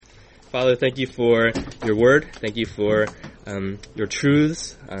Father, thank you for your word. Thank you for your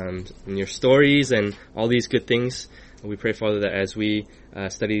truths and your stories and all these good things. We pray, Father, that as we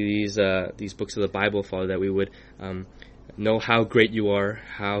study these books of the Bible, Father, that we would know how great you are,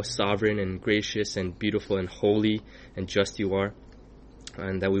 how sovereign and gracious and beautiful and holy and just you are,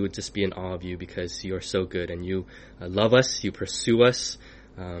 and that we would just be in awe of you because you are so good and you love us, you pursue us,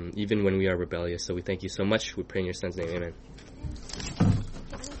 even when we are rebellious. So we thank you so much. We pray in your Son's name. Amen.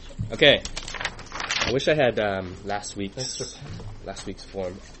 Okay. I wish I had last week's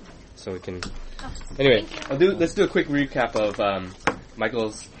form, so we can. Anyway, let's do a quick recap of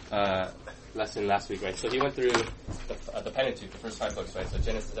Michael's lesson last week, right? So he went through the Pentateuch, the first 5 books, right? So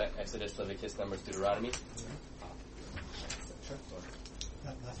Genesis, Exodus, Leviticus, Numbers, Deuteronomy. Sure.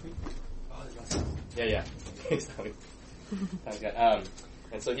 Last week? Yeah. Sounds good.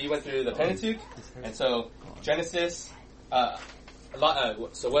 And so he went through the Pentateuch, and so Genesis.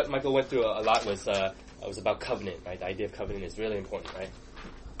 So what Michael went through a lot was about covenant, right? The idea of covenant is really important, right?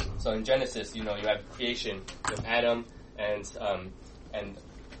 So in Genesis, you have creation with Adam, and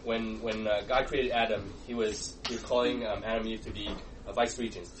when God created Adam, he was calling Adam and Eve to be vice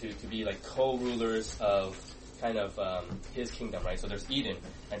regents, to be like co-rulers of kind of his kingdom, right? So there's Eden,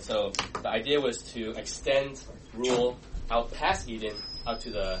 and so the idea was to extend rule out past Eden, out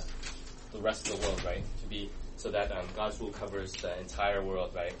to the rest of the world, right? So that God's rule covers the entire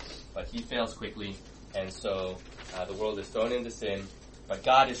world, right? But he fails quickly, and so the world is thrown into sin. But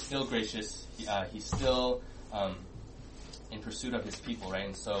God is still gracious. He's still in pursuit of his people, right?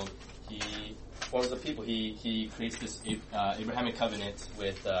 And so he forms a people. He creates this Abrahamic covenant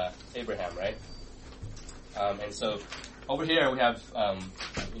with Abraham, right? And so over here we have,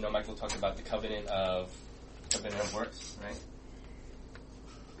 Michael talked about the covenant of works, right?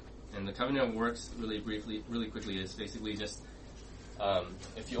 And the covenant of works, really quickly, is basically just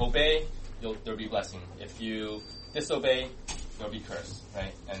if you obey, there'll be blessing. If you disobey, there'll be curse,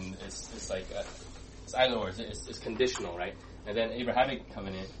 right? And it's like it's either or. It's conditional, right? And then Abrahamic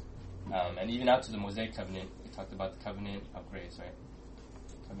covenant, and even out to the Mosaic covenant, we talked about the covenant of grace, right?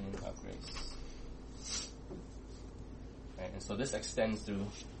 Covenant of grace, right? And so this extends through.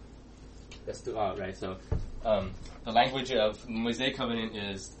 That's to all, right? So the language of Mosaic covenant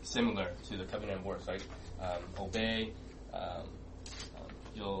is similar to the covenant of works, right? Obey,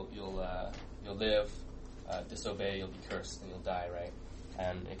 you'll live. Disobey, you'll be cursed and you'll die, right?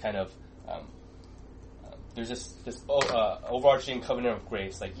 And it kind of there's this overarching covenant of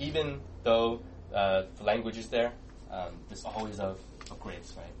grace. Like even though the language is there, there's always of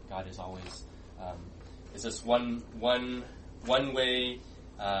grace, right? God is always it's just one way.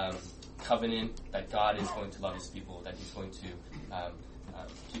 Covenant that God is going to love his people, that he's going to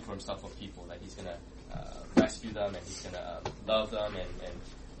keep for himself a people, that he's going to rescue them, and he's going to love them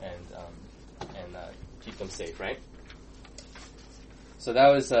and keep them safe, right? So that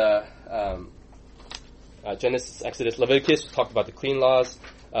was Genesis, Exodus, Leviticus. We talked about the clean laws.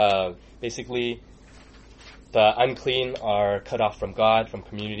 Basically, the unclean are cut off from God, from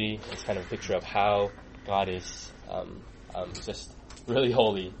community. It's kind of a picture of how God is just really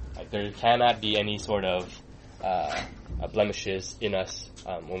holy. Like there cannot be any sort of blemishes in us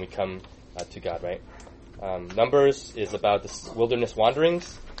when we come to God, right? Numbers is about the wilderness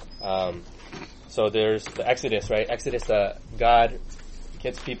wanderings. So there's the Exodus, right? Exodus, God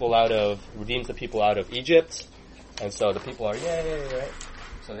redeems the people out of Egypt, and so the people are yay, right?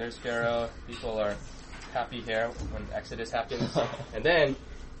 So there's Pharaoh. People are happy here when Exodus happens, and then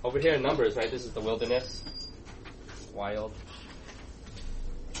over here in Numbers, right? This is the wilderness, wild.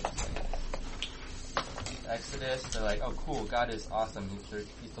 Exodus, they're like, oh cool, God is awesome,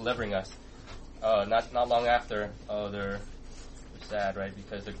 he's delivering us. Not long after, they're sad, right,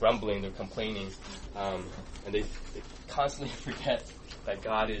 because they're grumbling, they're complaining, and they constantly forget that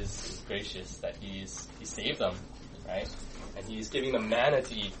God is gracious, that He saved them, right, and He's giving them manna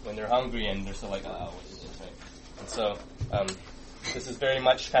to eat when they're hungry, and they're still like, oh, what is this, right? And so this is very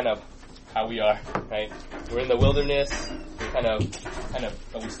much kind of how we are, right? We're in the wilderness, we're kind of,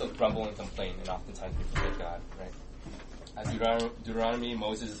 but we still grumble and complain, and oftentimes we forget God, right? As Deuteronomy,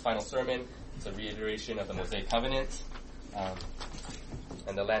 Moses' final sermon, it's a reiteration of the Mosaic covenant,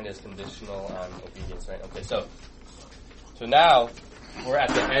 and the land is conditional on obedience, right? Okay, so now we're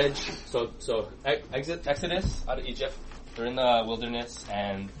at the edge. So Exodus out of Egypt, they're in the wilderness,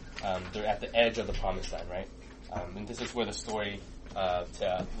 and they're at the edge of the promised land, right? And this is where the story.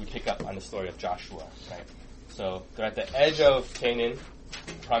 We pick up on the story of Joshua, right? So they're at the edge of Canaan,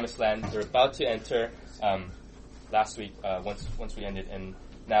 promised land. They're about to enter. Last week, once we ended, and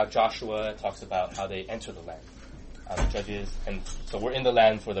now Joshua talks about how they enter the land. Judges, and so we're in the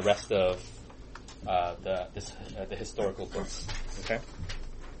land for the rest of the historical books. Okay.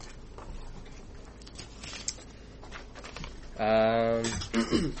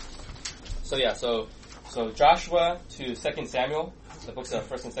 So Joshua to 2 Samuel, the books of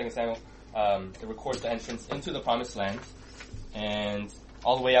 1 and 2 Samuel, it records the entrance into the Promised Land, and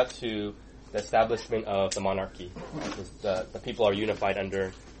all the way out to the establishment of the monarchy. The people are unified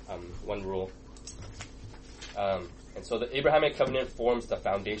under one rule. And so the Abrahamic covenant forms the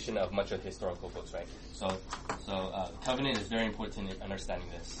foundation of much of the historical books, right? So covenant is very important in understanding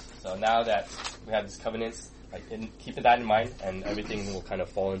this. So now that we have these covenants, keeping that in mind, and everything will kind of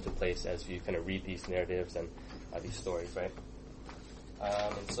fall into place as you kind of read these narratives and these stories, right?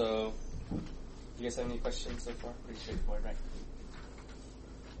 And so, you guys have any questions so far? Pretty straightforward, right?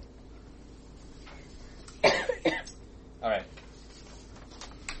 All right.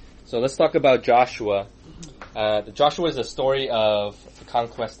 So let's talk about Joshua. Joshua is a story of the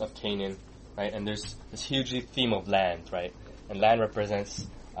conquest of Canaan, right? And there's this huge theme of land, right? And land represents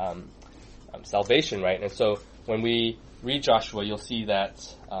salvation, right? And so when we read Joshua, you'll see that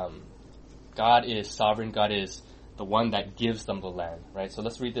God is sovereign. God is the one that gives them the land, right? So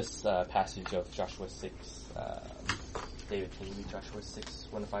let's read this passage of Joshua 6. David, can you read Joshua 6,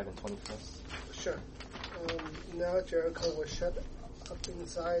 1-5 and 20 first? Sure. Now Jericho was shut up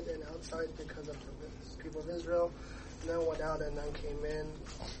inside and outside because of the people of Israel. None went out and none came in.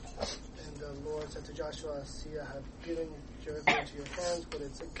 And the Lord said to Joshua, "See, I have given Jericho into your hands, but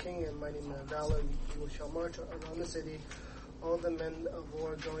it's a king and mighty men of valor. You shall march around the city, all the men of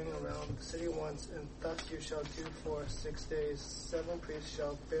war going around the city once, and thus you shall do for 6 days. 7 priests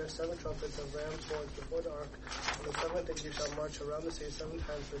shall bear 7 trumpets of ram's horns before the ark. On the 7th day you shall march around the city 7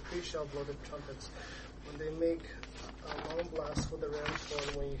 times. The priests shall blow the trumpets. When they make a long blast with the ram's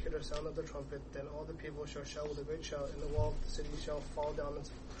horn, when you hear the sound of the trumpet, then all the people shall shout with a great shout, and the wall of the city shall fall down and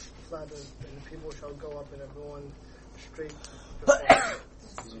flatten, and the people shall go up, and everyone straight before."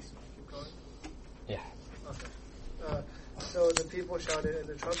 Keep going? Yeah. Okay. So the people shouted, and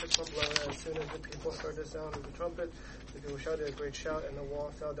the trumpets were blown. As soon as the people heard the sound of the trumpet, the people shouted a great shout, and the wall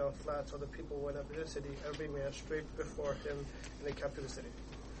fell down flat. So the people went up into the city, every man straight before him, and they captured the city.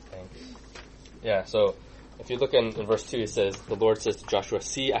 Thanks. Yeah, so if you look in verse 2, it says, the Lord says to Joshua,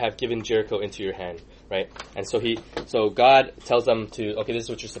 "See, I have given Jericho into your hand," right? And so God tells them to, okay, this is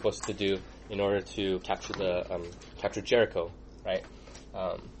what you're supposed to do in order to capture Jericho, right?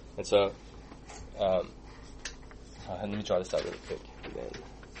 And so, let me draw this out really quick. And then,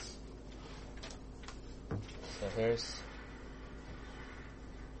 so here's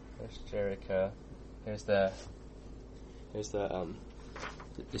Jericho. Here's the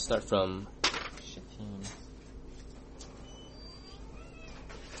you start from Shittim.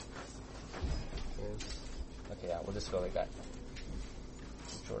 Okay, yeah, we'll just go like that.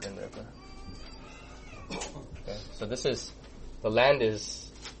 Jordan River. Okay, so this is, the land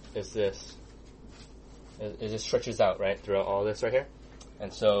is this. It just stretches out, right, throughout all this right here.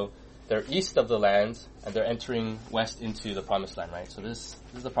 And so they're east of the land, and they're entering west into the Promised Land, right? So this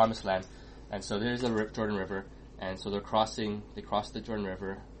is the Promised Land. And so there's the Jordan River. And so they cross the Jordan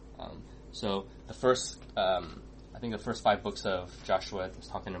River. So the first, I think the first 5 books of Joshua is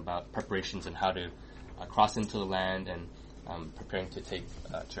talking about preparations and how to cross into the land and preparing to take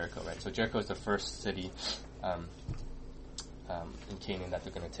Jericho, right? So Jericho is the first city in Canaan that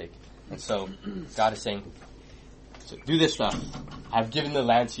they're going to take. And so God is saying, so do this stuff. I've given the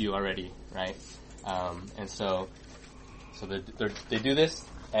land to you already, right? And so they do this,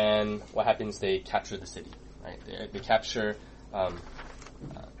 and what happens? They capture the city, right? They capture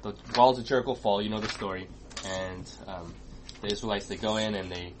the walls of Jericho fall. You know the story. And the Israelites, they go in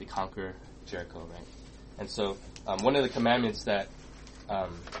and they conquer Jericho, right? And so one of the commandments that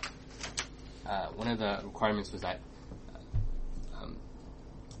one of the requirements was that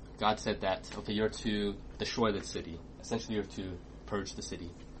God said that, okay, you're to destroy the city. Essentially, you're to purge the city,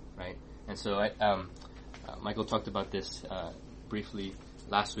 right? And so Michael talked about this briefly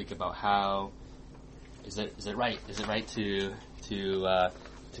last week about how is it right? Is it right to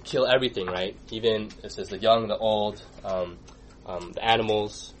kill everything, right? Even it says the young, the old, the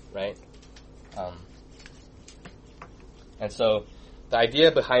animals, right? And so the idea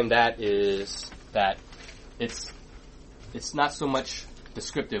behind that is that it's not so much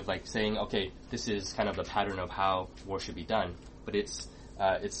descriptive, like saying, okay, this is kind of the pattern of how war should be done, but it's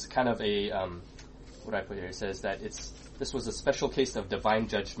kind of a what do I put here? It says that this was a special case of divine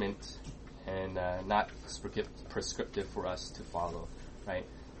judgment and not prescriptive for us to follow, right?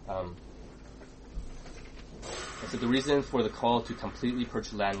 So the reason for the call to completely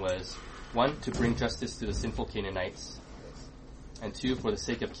purge the land was one, to bring justice to the sinful Canaanites, and two, for the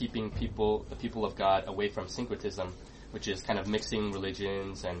sake of keeping the people of God away from syncretism, which is kind of mixing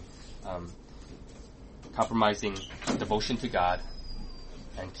religions and compromising devotion to God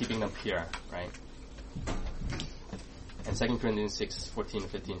and keeping them pure, right? And 2 Corinthians 6:14 and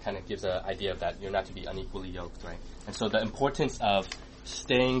 15 kind of gives an idea of that. You're not to be unequally yoked, right? And so the importance of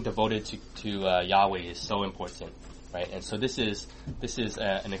staying devoted to Yahweh is so important, right? And so this is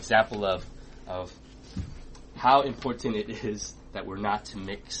an example of how important it is that we're not to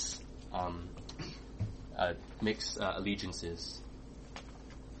mix allegiances.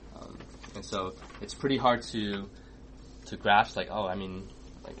 And so it's pretty hard to grasp, like, oh, I mean,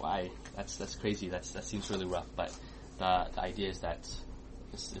 like, why? That's crazy. That seems really rough. But the idea is that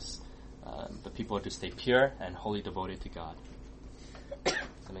the people are to stay pure and wholly devoted to God. Does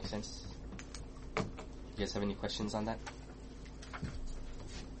that make sense? You guys have any questions on that?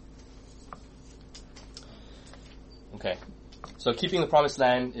 Okay. So keeping the promised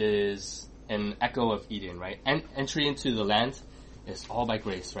land is an echo of Eden, right? And entry into the land is all by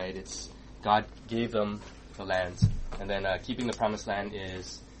grace, right? It's God gave them the land, and then keeping the promised land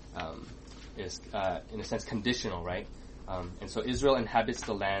is in a sense conditional, right? And so Israel inhabits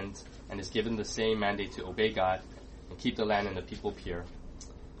the land and is given the same mandate to obey God and keep the land and the people pure.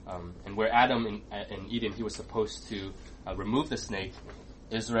 And where Adam in Eden, he was supposed to remove the snake,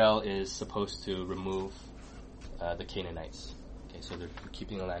 Israel is supposed to remove the Canaanites. Okay, so they're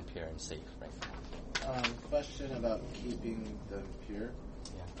keeping the land pure and safe, right? Question about keeping them pure.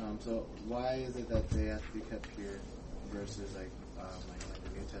 Yeah. So why is it that they have to be kept pure versus like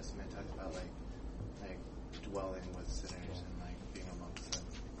the New Testament talks about like dwelling with sinners and like being amongst them?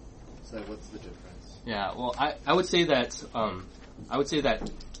 So what's the difference? Yeah, well, I would say that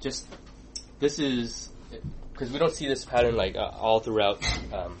just this is because we don't see this pattern like all throughout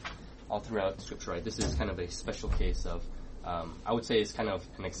Scripture, right? This is kind of a special case of I would say it's kind of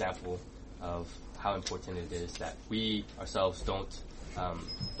an example of how important it is that we ourselves don't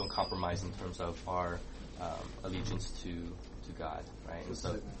compromise in terms of our allegiance to God, right? And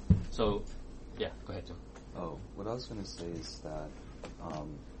so yeah, go ahead, Jim. Oh, what I was going to say is that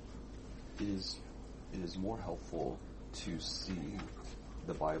it is more helpful to see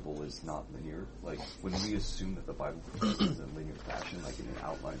the Bible is not linear. Like, when we assume that the Bible is in linear fashion, like in an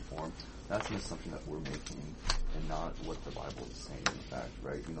outline form, that's an assumption that we're making and not what the Bible is saying, in fact,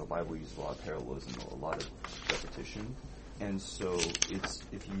 right? You know, the Bible uses a lot of parallelism, a lot of repetition. And so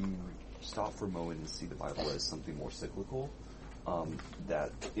if you stop for a moment and see the Bible as something more cyclical,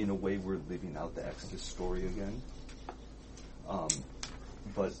 that in a way we're living out the Exodus story again.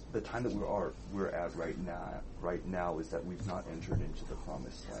 But the time that we're at right now is that we've not entered into the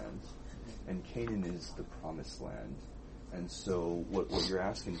promised land, and Canaan is the promised land. And so what you're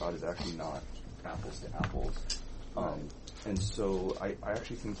asking about is actually not apples to apples. And so I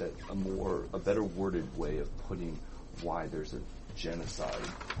actually think that a better worded way of putting why there's a genocide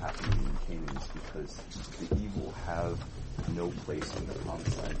happening in Canaan is because the evil have no place in the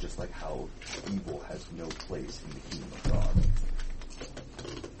promised land, just like how evil has no place in the kingdom of God.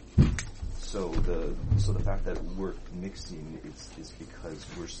 So the fact that we're mixing is because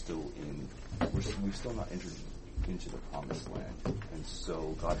we've still not entered into the promised land, and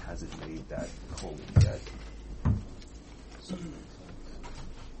so God hasn't made that call yet. So,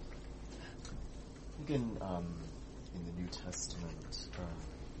 again, in the New Testament,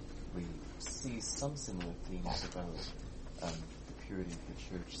 we see some similar themes about the purity of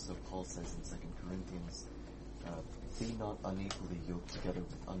the church. So Paul says in 2 Corinthians, be not unequally yoked together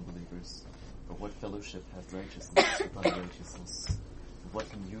with unbelievers. For what fellowship hath righteousness with unrighteousness? What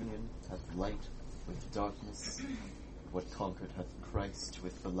communion hath light with darkness? What concord hath Christ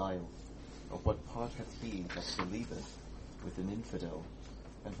with Belial? Or what part hath he that believeth with an infidel?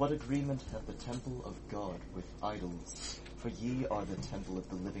 And what agreement hath the temple of God with idols? For ye are the temple of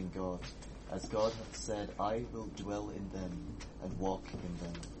the living God. As God hath said, I will dwell in them, and walk in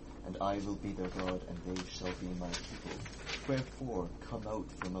them, and I will be their God, and they shall be my people. Wherefore come out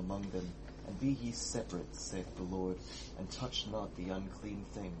from among them, and be ye separate, saith the Lord, and touch not the unclean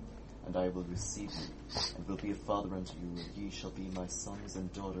thing, and I will receive you, and will be a father unto you, and ye shall be my sons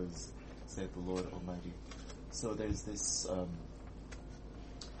and daughters, saith the Lord Almighty. So there's this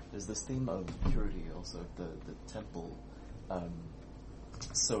theme of purity also, the temple.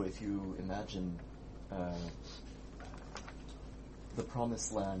 So if you imagine the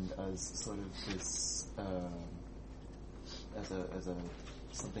promised land as sort of this, as a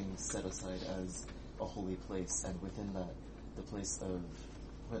something set aside as a holy place, and within that, the place of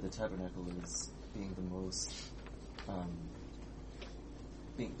where the tabernacle is being the most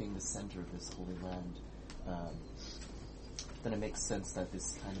being the center of this holy land, then it makes sense that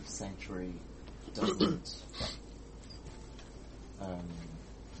this kind of sanctuary doesn't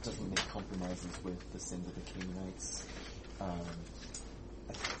make compromises with the sins of the Canaanites.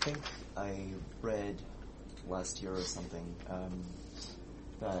 I think I read last year or something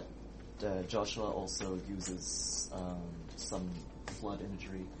that Joshua also uses some flood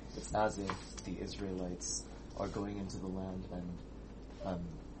imagery. It's as if the Israelites are going into the land and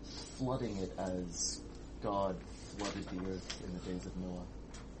flooding it as God flooded the earth in the days of Noah.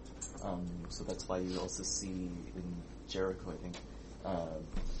 So that's why you also see in Jericho, I think,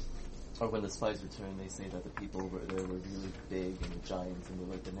 or when the spies return, they say that the people were really big and the giants and they're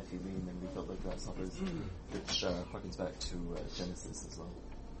like the Nephilim and we felt like grasshoppers, which harkens back to Genesis as well.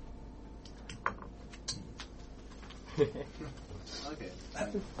 Okay.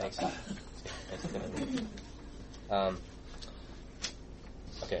 Thanks.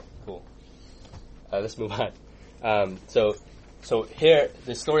 Okay, cool. Let's move on. So here,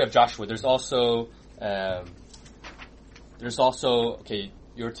 the story of Joshua. There's also okay.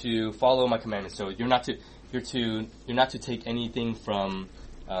 You're to follow my commandments. So you're not to take anything from.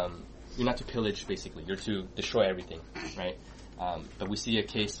 You're not to pillage. Basically, you're to destroy everything, right? But we see a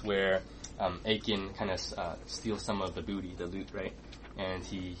case where Achan kind of steals some of the booty, the loot, right? And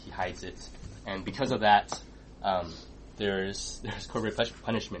he hides it. And because of that, there's corporate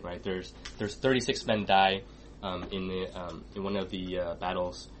punishment, right? There's 36 men die in one of the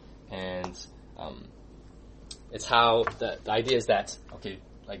battles, and it's how the idea is that, okay,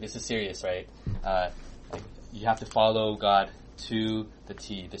 like this is serious, right? Like you have to follow God to the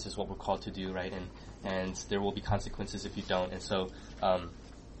T. This is what we're called to do, right? And there will be consequences if you don't. And so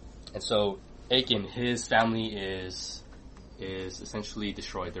Achan, his family is essentially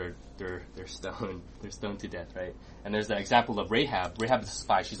destroyed. They're stoned to death, right? And there's the example of Rahab. Rahab is a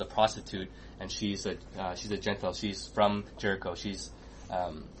spy. She's a prostitute, and she's a Gentile. She's from Jericho.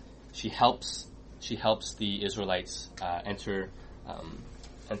 She helps the Israelites enter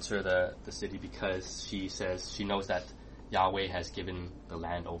the city because she says she knows that Yahweh has given the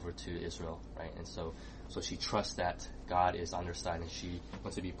land over to Israel, right? And so she trusts that God is on their side, and she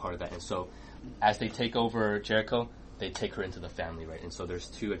wants to be part of that. And so as they take over Jericho, they take her into the family, right? And so there's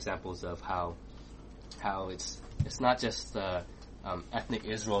two examples of how it's not just the ethnic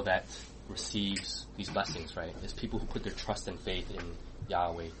Israel that receives these blessings, right? It's people who put their trust and faith in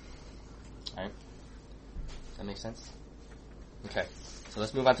Yahweh. All right? Does that make sense? Okay, so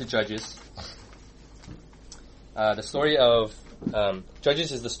let's move on to Judges. The story of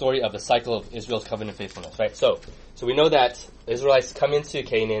Judges is the story of the cycle of Israel's covenant faithfulness, right? So we know that the Israelites come into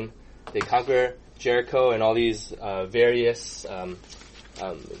Canaan, they conquer Jericho and all these various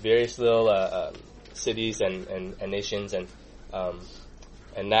little cities and nations, and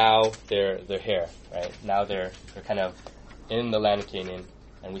now they're here, right? Now they're kind of in the land of Canaan,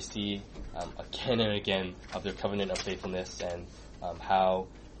 and we see again and again of their covenant of faithfulness and how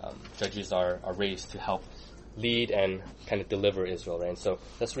judges are raised to help lead and kind of deliver Israel, right? And so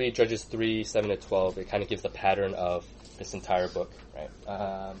let's read Judges 3:7-12. It kind of gives the pattern of this entire book, right?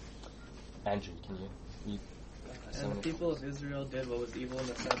 Andrew, can you read? And the people of Israel did what was evil in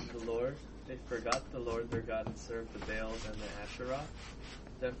the sight of the Lord. They forgot the Lord their God and served the Baals and the Asherah.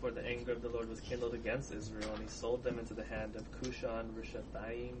 Therefore the anger of the Lord was kindled against Israel, and he sold them into the hand of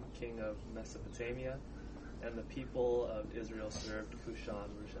Cushan-Rishathaim, king of Mesopotamia. And the people of Israel served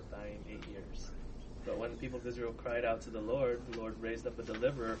Cushan-Rishathaim 8 years. But when the people of Israel cried out to the Lord raised up a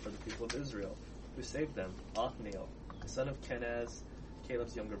deliverer for the people of Israel, who saved them, Othniel, the son of Kenaz,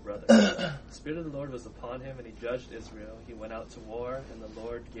 Caleb's younger brother. The Spirit of the Lord was upon him, and he judged Israel. He went out to war, and the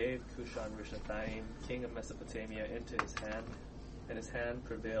Lord gave Cushan-Rishathaim, king of Mesopotamia, into his hand, and his hand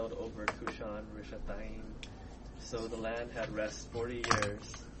prevailed over Cushan-Rishathaim. So the land had rest 40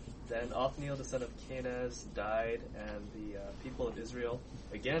 years. Then Othniel, the son of Kenaz, died, and the people of Israel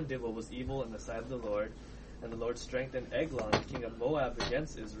again did what was evil in the sight of the Lord. And the Lord strengthened Eglon, king of Moab,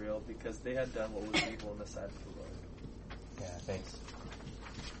 against Israel, because they had done what was evil in the sight of the Lord. Yeah, thanks.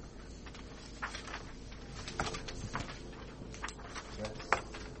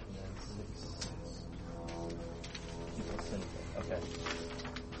 Okay.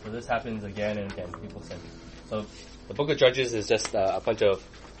 So this happens again and again. People sin. So the book of Judges is just a bunch of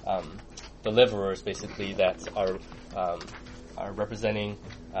deliverers, basically, that are representing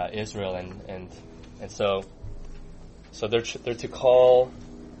Israel, and so they're to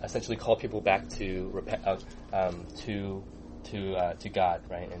essentially call people back to repent, to God,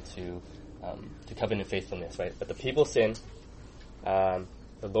 right, and to covenant faithfulness, right. But the people sin. The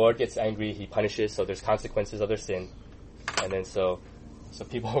Lord gets angry. He punishes. So there's consequences of their sin, and then so So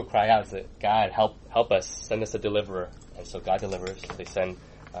people cry out, say, God, help us, send us a deliverer. And so God delivers. They send,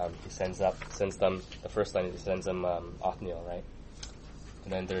 he sends them, the first line, he sends them Othniel, right?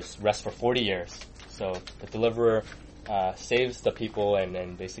 And then there's rest for 40 years. So the deliverer saves the people and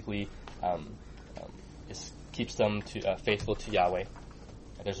then basically keeps them faithful to Yahweh.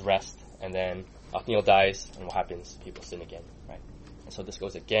 And there's rest. And then Othniel dies, and what happens? People sin again, right? And so this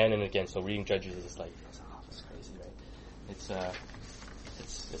goes again and again. So reading Judges is like, it's crazy, right?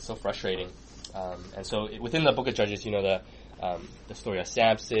 It's so frustrating. And so within the book of Judges, the story of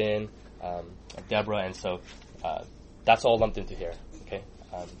Samson, of Deborah, and so that's all lumped into here. Okay,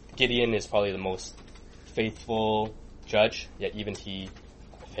 Gideon is probably the most faithful judge, yet even he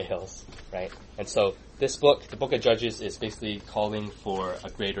fails, right? And so this book, the book of Judges, is basically calling for a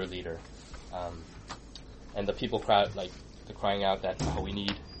greater leader, and the people they're crying out that we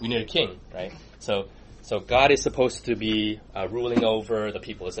need a king, right? So God is supposed to be ruling over the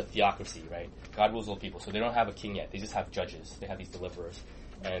people. It's a theocracy, right? God rules over people. So they don't have a king yet. They just have judges. They have these deliverers.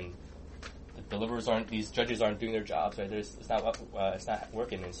 And these judges aren't doing their jobs, right? It's not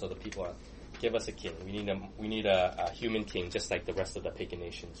working. And so the people are, give us a king. We need a human king, just like the rest of the pagan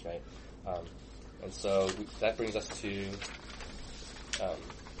nations, right? And so that brings us to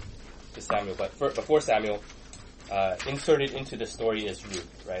Samuel. But before Samuel, inserted into the story is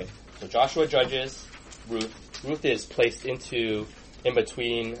Ruth, right? So Joshua judges Ruth. Ruth is placed in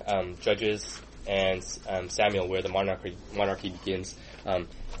between Judges and Samuel, where the monarchy begins.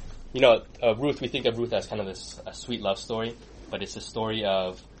 Ruth, we think of Ruth as kind of this sweet love story, but it's a story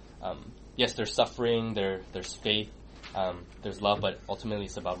of, yes, there's suffering, there's faith, there's love, but ultimately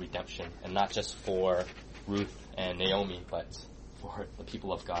it's about redemption, and not just for Ruth and Naomi, but for the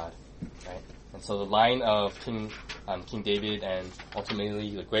people of God, right? And so the line of King David and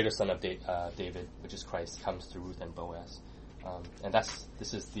ultimately the greater son of David, which is Christ, comes through Ruth and Boaz. And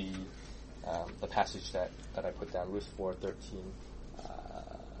this is the passage that I put down, Ruth 4:13.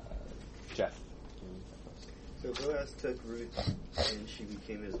 Jeff. So Boaz took Ruth, and she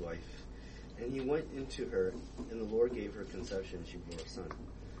became his wife. And he went into her, and the Lord gave her conception, and she bore a son.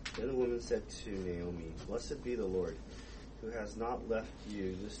 Then the woman said to Naomi, Blessed be the Lord, who has not left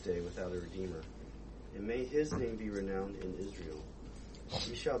you this day without a redeemer. And may his name be renowned in Israel.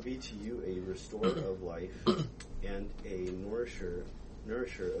 He shall be to you a restorer of life and a nourisher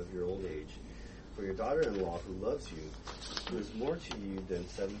of your old age. For your daughter-in-law who loves you, who is more to you than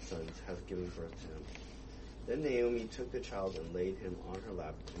 7 sons, has given birth to him. Then Naomi took the child and laid him on her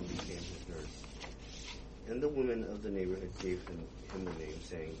lap and became his nurse. And the women of the neighborhood gave him the name,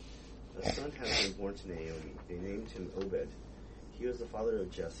 saying, A son has been born to Naomi. They named him Obed. He was the father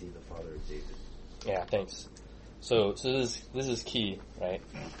of Jesse, the father of David. Yeah, thanks. So this is key, right?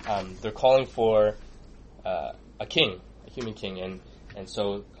 They're calling for a king, a human king, and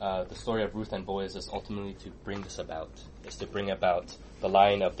so the story of Ruth and Boaz is ultimately to bring this about, is to bring about the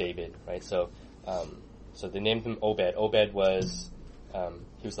line of David, right? So they named him Obed. Obed was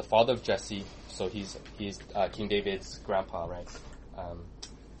he was the father of Jesse, so he's King David's grandpa, right?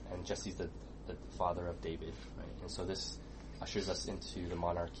 And Jesse's the father of David, right? And so this ushers us into the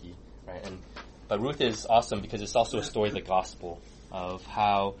monarchy, right? But Ruth is awesome because it's also a story of the gospel of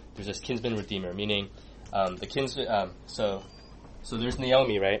how there's this kinsman redeemer, meaning the kinsman. So there's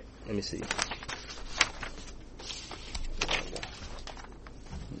Naomi, right? Let me see.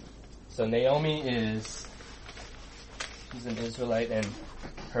 So Naomi she's an Israelite, and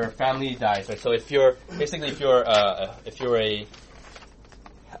her family dies, right? So if you're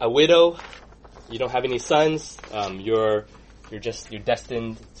a widow, you don't have any sons, you're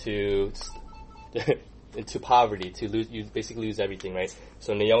destined to into poverty, to lose. You basically lose everything, right?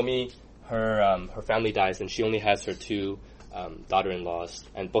 So Naomi, her family dies, and she only has her 2 daughter-in-laws,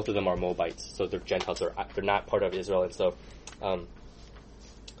 and both of them are Moabites, so they're Gentiles. They're not part of Israel, and so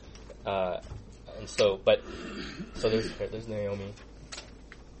there's Naomi,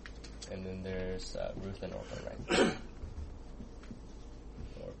 and then there's Ruth and Orpah, right?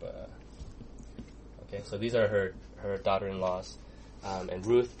 Orpah. Okay, so these are her daughter-in-laws, and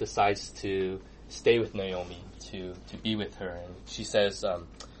Ruth decides to stay with Naomi, to be with her, and she says that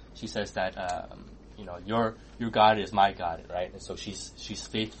your God is my God, right? And so she's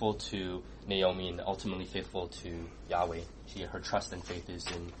faithful to Naomi and ultimately faithful to Yahweh. Her trust and faith is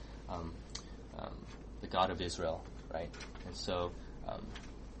in the God of Israel, right? And so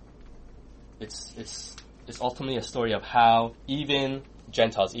it's ultimately a story of how even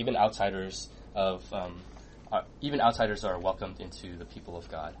Gentiles, even outsiders are welcomed into the people of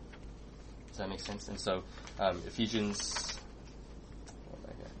God. Does that make sense? And so Ephesians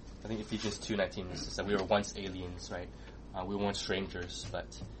 2:19 says that we were once aliens, right? We weren't strangers, but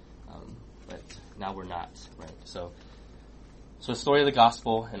now we're not, right? So the story of the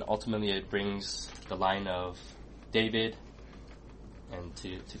gospel, and ultimately it brings the line of David and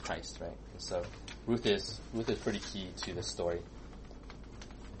to Christ, right? And so Ruth is pretty key to this story.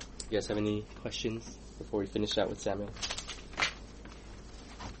 You guys have any questions before we finish out with Samuel?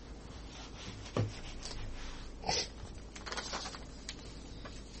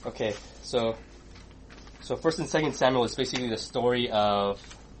 Okay, so 1st and 2nd Samuel is basically the story of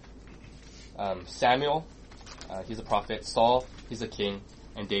Samuel, he's a prophet, Saul, he's a king,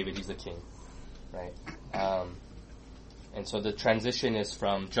 and David, he's a king, right? And so the transition is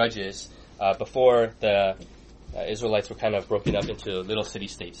from Judges. Before, the Israelites were kind of broken up into little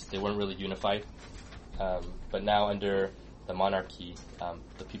city-states. They weren't really unified. But now under the monarchy,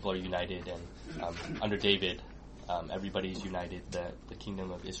 the people are united, and under David, everybody's united. The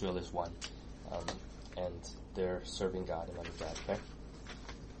kingdom of Israel is one. And they're serving God and under God, okay?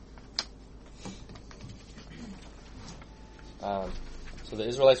 So the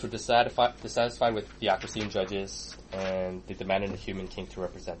Israelites were dissatisfied with theocracy in Judges, and they demanded a human king to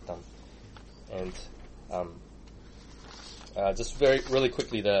represent them. And just really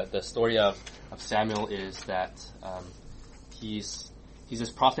quickly, the story of Samuel is that he's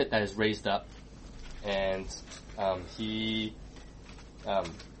this prophet that is raised up, and he's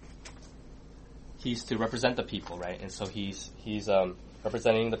to represent the people, right? And so he's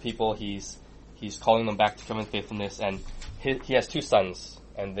representing the people. He's calling them back to covenant faithfulness, and he has 2 sons,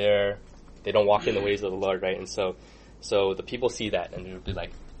 and they don't walk in the ways of the Lord, right? And so the people see that, and they'll be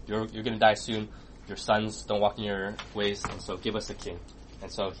like, "You're going to die soon. Your sons don't walk in your ways, and so give us a king."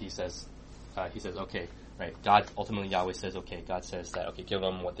 And so he says, "Okay, right?" God ultimately Yahweh says, "Okay." God says that, "Okay, give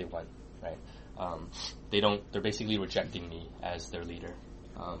them what they want," right? They're basically rejecting me as their leader,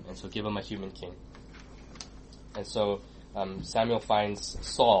 and so give them a human king. And so Samuel finds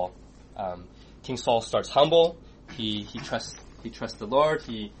Saul. King Saul starts humble. He trusts the Lord.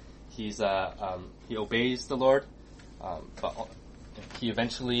 He obeys the Lord, but he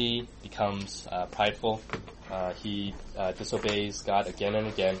eventually becomes prideful. He disobeys God again and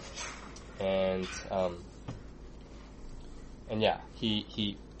again, and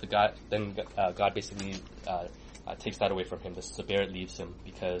God basically takes that away from him. The spirit leaves him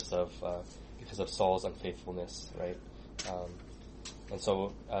because of Saul's unfaithfulness, right? And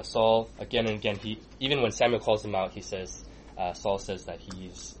so Saul again and again, even when Samuel calls him out, Saul says that he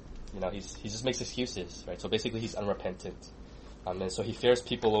just makes excuses, right? So basically he's unrepentant. And so he fears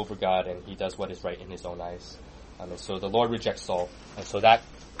people over God, and he does what is right in his own eyes. And so the Lord rejects Saul, and so that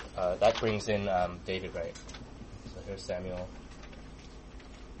brings in David, right? So here's Samuel,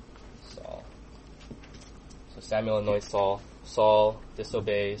 Saul. So Samuel anoints Saul. Saul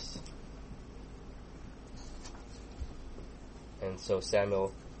disobeys, and so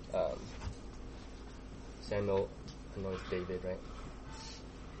Samuel anoints David, right?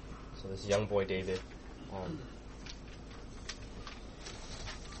 So this young boy David.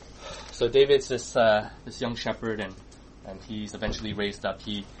 So David's this young shepherd, and he's eventually raised up.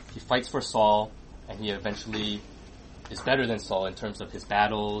 He fights for Saul, and he eventually is better than Saul in terms of his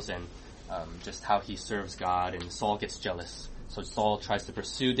battles and just how he serves God. And Saul gets jealous, so Saul tries to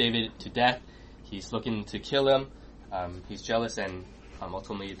pursue David to death. He's looking to kill him. He's jealous, and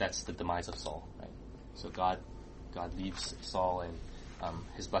ultimately that's the demise of Saul, right? So God leaves Saul, and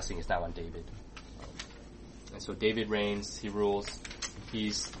his blessing is now on David. And so David reigns. He rules.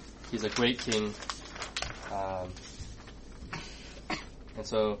 He's a great king. And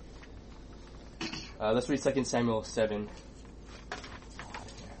so let's read 2 Samuel 7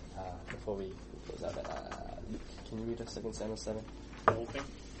 before we close out. Luke, can you read 2 Samuel 7? The whole thing?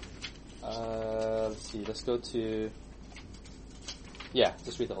 Let's see. Let's go to... Yeah,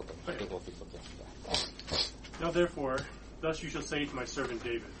 just read the whole thing. Okay. I think we'll be okay. Now therefore, thus you shall say to my servant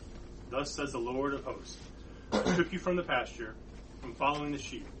David, Thus says the Lord of hosts, I took you from the pasture, from following the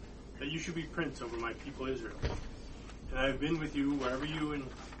sheep, that you should be prince over my people Israel. And I have been with you wherever you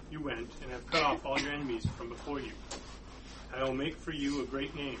went, and have cut off all your enemies from before you. And I will make for you a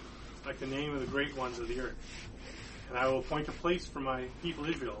great name, like the name of the great ones of the earth. And I will appoint a place for my people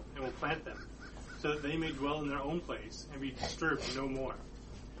Israel, and will plant them, so that they may dwell in their own place, and be disturbed no more.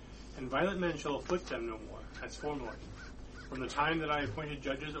 And violent men shall afflict them no more, as formerly, from the time that I appointed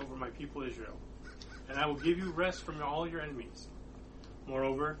judges over my people Israel. And I will give you rest from all your enemies.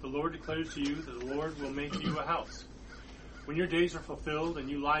 Moreover, the Lord declares to you that the Lord will make you a house. When your days are fulfilled, and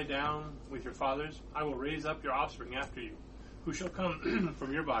you lie down with your fathers, I will raise up your offspring after you, who shall come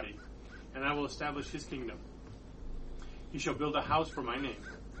from your body, and I will establish his kingdom. He shall build a house for my name,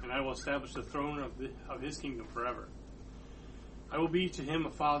 and I will establish the throne of his kingdom forever. I will be to him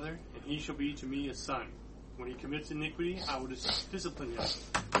a father, and he shall be to me a son. When he commits iniquity, I will discipline him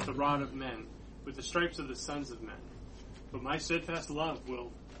with the rod of men, with the stripes of the sons of men. But my steadfast love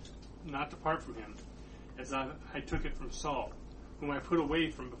will not depart from him, as I took it from Saul, whom I put away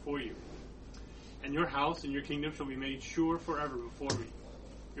from before you. And your house and your kingdom shall be made sure forever before me.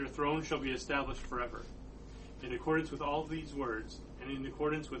 Your throne shall be established forever. In accordance with all these words, and in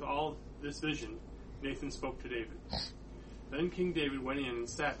accordance with all this vision, Nathan spoke to David. Then King David went in and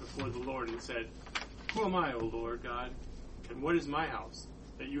sat before the Lord and said, Who am I, O Lord God, and what is my house,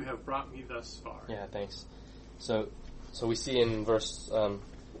 that you have brought me thus far? Yeah, thanks. So we see in verse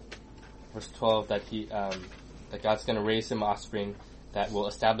 12 that that God's going to raise him offspring that will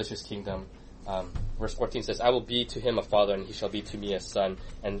establish his kingdom. Verse 14 says, I will be to him a father, and he shall be to me a son.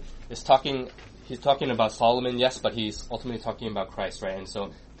 And he's talking about Solomon, yes, but he's ultimately talking about Christ, right? And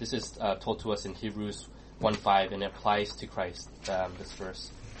so this is told to us in Hebrews 1:5, and it applies to Christ, this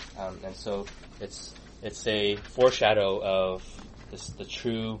verse. And so it's a foreshadow of the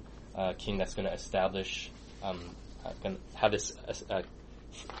true king that's going to establish, going to have this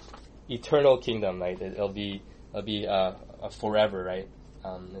eternal kingdom, right? It'll be a forever, right?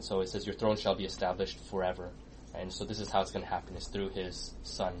 And so it says, your throne shall be established forever. And so this is how it's going to happen, is through his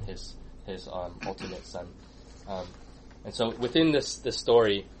son, his ultimate son. And so within this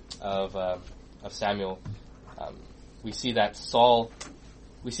story of Samuel, we see Saul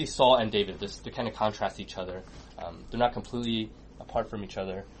and David, they kind of contrast each other. They're not completely apart from each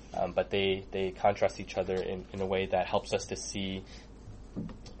other, but they contrast each other in a way that helps us to see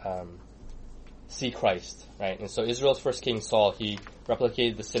Christ, right? And so Israel's first king, Saul, he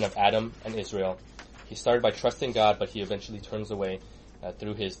replicated the sin of Adam and Israel. He started by trusting God, but he eventually turns away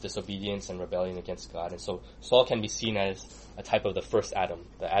through his disobedience and rebellion against God. And so Saul can be seen as a type of the first Adam,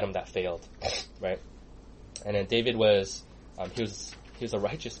 the Adam that failed, right? And then David was a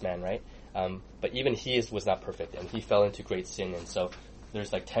righteous man, right? But even he was not perfect, and he fell into great sin. And so there's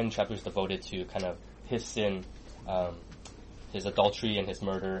 10 chapters devoted to kind of his sin, his adultery and his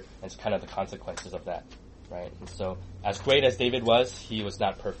murder, and kind of the consequences of that, right? And so, as great as David was, he was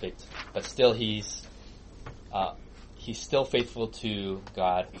not perfect, but still he's still faithful to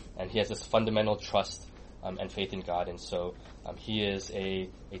God, and he has this fundamental trust and faith in God, and so he is a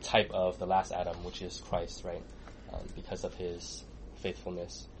type of the last Adam, which is Christ, right? Because of his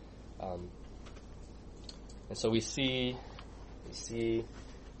faithfulness, and so we see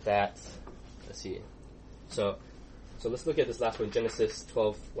that. Let's see, so let's look at this last one, Genesis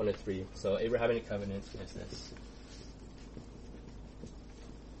 12:1-3. So Abrahamic covenant is this.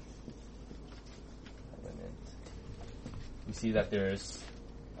 Covenant. We see that there's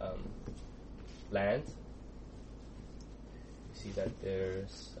land. We see that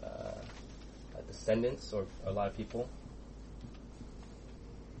there's descendants, or a lot of people.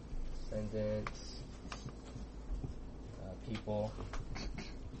 Descendants, people,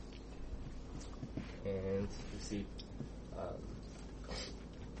 and we see.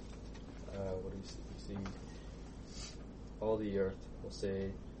 What do we see? We see all the earth. We'll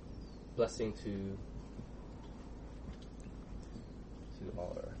say blessing to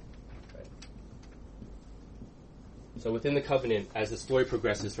all earth. Right. So within the covenant, as the story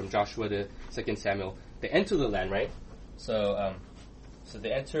progresses from Joshua to 2 Samuel, they enter the land, right? So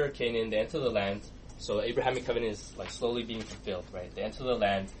they enter Canaan. They enter the land. So the Abrahamic covenant is slowly being fulfilled, right? They enter the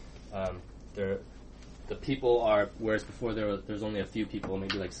land. The people are, whereas before there's only a few people,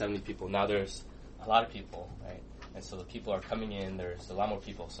 maybe 70 people. Now there's a lot of people, right? And so the people are coming in. There's a lot more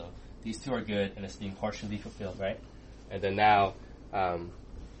people. So these two are good, and it's being partially fulfilled, right? And then now,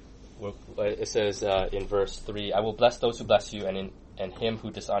 it says in verse 3, I will bless those who bless you, and him who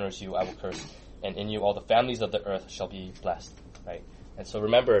dishonors you I will curse. And in you all the families of the earth shall be blessed, right? And so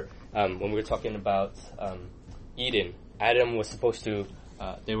remember, when we were talking about Eden, Adam was supposed to,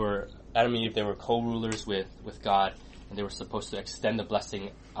 Adam and Eve, they were co-rulers with God, and they were supposed to extend the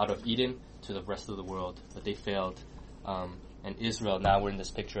blessing out of Eden to the rest of the world, but they failed. And Israel, now we're in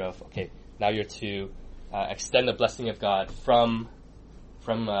this picture of, okay, now you're to extend the blessing of God from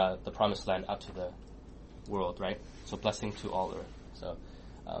the promised land out to the world, right? So blessing to all earth. So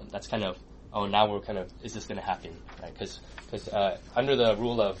that's kind of, now we're kind of, is this going to happen, right? Because under the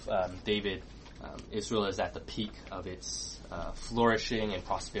rule of David, Israel is at the peak of its flourishing and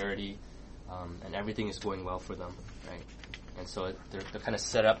prosperity, and everything is going well for them, right? And so they're kind of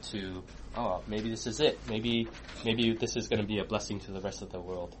set up to, maybe this is it. Maybe this is going to be a blessing to the rest of the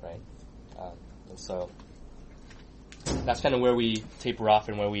world, right? And so that's kind of where we taper off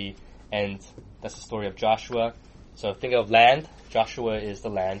and where we end. That's the story of Joshua. So think of land. Joshua is the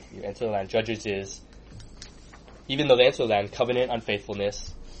land. You enter the land. Judges is even though they enter the land, covenant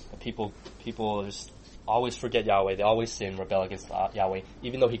unfaithfulness, people just always forget Yahweh. They always sin, rebel against Yahweh,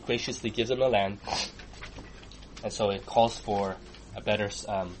 even though He graciously gives them the land. And so it calls for a better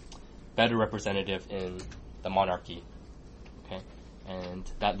representative in the monarchy. Okay, and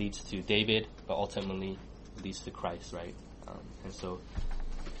that leads to David, but ultimately leads to Christ, right? And so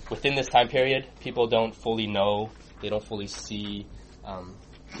within this time period, people don't fully know, they don't fully see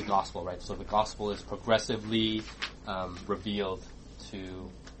the gospel, right? So the gospel is progressively revealed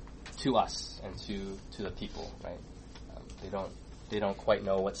to us and to the people, right? They don't quite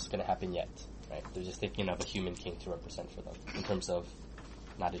know what's going to happen yet, right? They're just thinking of a human king to represent for them in terms of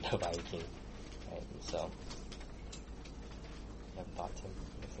not a divine king, right? And so, you have a thought, Tim?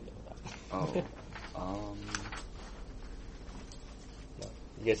 Oh, No.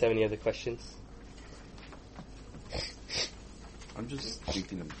 You guys have any other questions? I'm just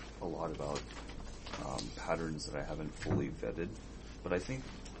thinking a lot about patterns that I haven't fully vetted, but I think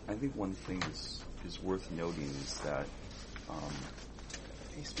one thing is worth noting is that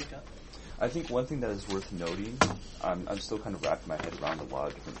Can you speak up? I think one thing that is worth noting, I'm still kind of wrapping my head around a lot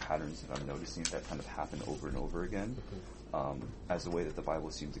of different patterns that I'm noticing that kind of happen over and over again, as the way that the Bible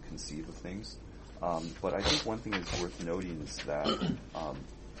seems to conceive of things. But I think one thing that's worth noting is that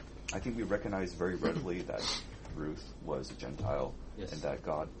I think we recognize very readily that Ruth was a Gentile, Yes. and that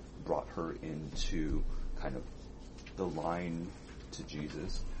God brought her into kind of the line to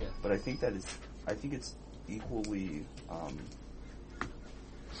Jesus. Yeah. But I think it's equally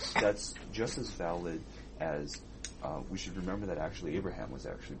that's just as valid as we should remember that actually Abraham was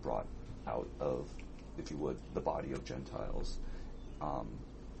actually brought out of, if you would, the body of Gentiles.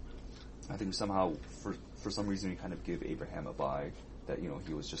 I think somehow for some reason we kind of give Abraham a bye, that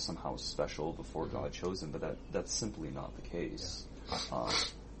he was just somehow special before God chose him, but that's simply not the case.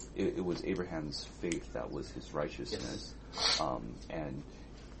 It was Abraham's faith that was his righteousness. Yes. And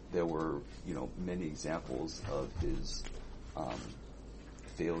there were many examples of his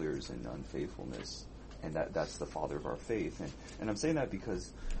failures and unfaithfulness, and that's the father of our faith. And I'm saying that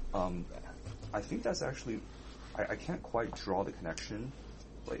because I think that's actually, I can't quite draw the connection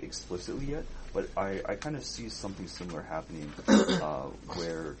like explicitly yet, but I kind of see something similar happening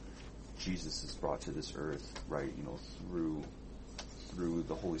where Jesus is brought to this earth, right? Through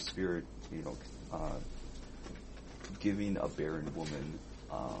the Holy Spirit, giving a barren woman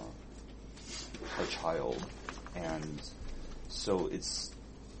a child, and so it's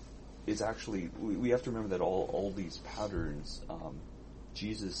actually, we have to remember that all these patterns,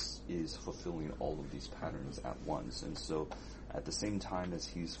 Jesus is fulfilling all of these patterns at once, and so at the same time as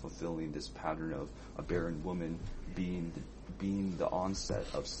he's fulfilling this pattern of a barren woman being the onset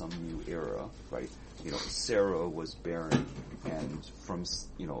of some new era, right? Sarah was barren, and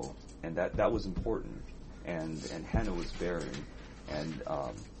and that was important, and Hannah was barren, and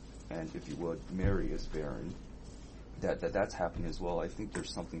if you would, Mary is barren. That's happening as well. I think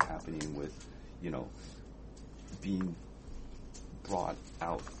there's something happening with, being brought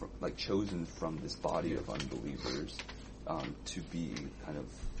out from, like, chosen from this body of unbelievers, to be kind of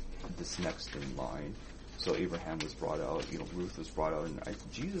this next in line. So Abraham was brought out, Ruth was brought out, and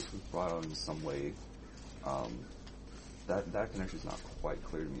Jesus was brought out in some way. That connection is not quite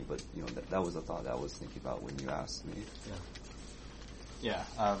clear to me, but that was a thought that I was thinking about when you asked me. Yeah.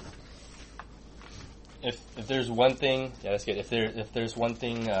 If there's one thing, that's good. If there's one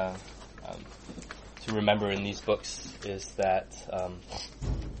thing to remember in these books is that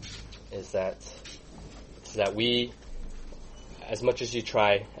we, as much as you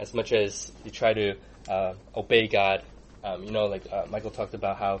try to obey God, Michael talked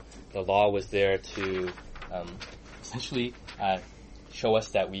about how the law was there to essentially show us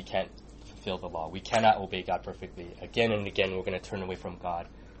that we can't fulfill the law. We cannot obey God perfectly. Again and again, we're going to turn away from God,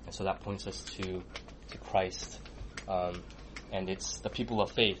 and so that points us to Christ, and it's the people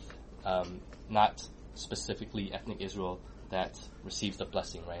of faith, not specifically ethnic Israel, that receives the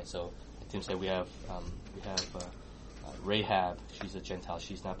blessing, right? So Tim said we have Rahab. She's a Gentile.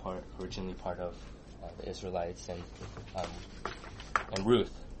 She's not originally part of the Israelites, and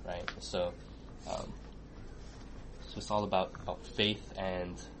Ruth, right? So it's all about faith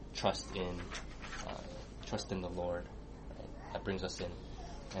and trust in the Lord, right? That brings us in,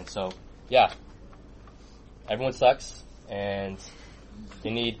 and so everyone sucks, and they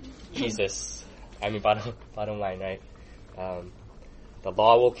need Jesus. I mean, bottom line, right? The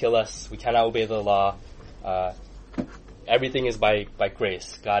law will kill us. We cannot obey the law. Everything is by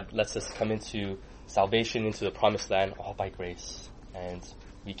grace. God lets us come into salvation, into the promised land, all by grace. And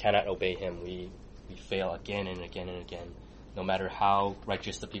we cannot obey Him. We fail again and again and again. No matter how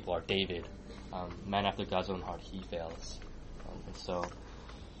righteous the people are. David, man after God's own heart, he fails. And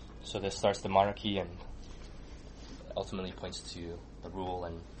so this starts the monarchy and ultimately points to the rule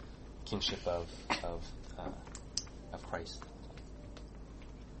and kingship of Christ.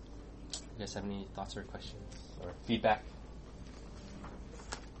 You guys have any thoughts or questions or feedback?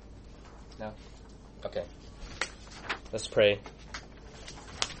 No? Okay. Let's pray.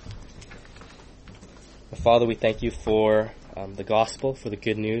 Father, we thank you for the gospel, for the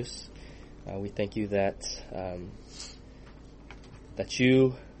good news. We thank you that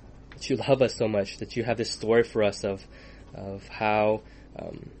you love us so much, that you have this story for us of how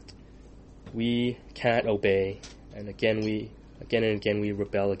we cannot obey, and again and again we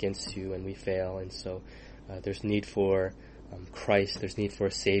rebel against you and we fail, and so there's need for Christ, there's need for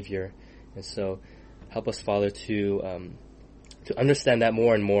a Savior, and so help us, Father, to understand that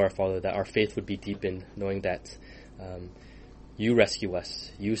more and more, Father, that our faith would be deepened, knowing that you rescue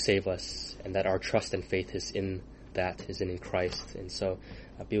us, you save us, and that our trust and faith is in Christ. And so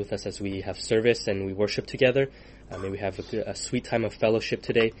be with us as we have service and we worship together. May we have a sweet time of fellowship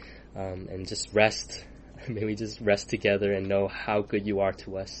today, and just rest. May we just rest together and know how good you are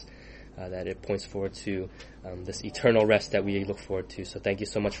to us, that it points forward to this eternal rest that we look forward to. So thank you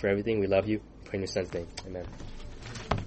so much for everything. We love you. Pray in your Son's name. Amen.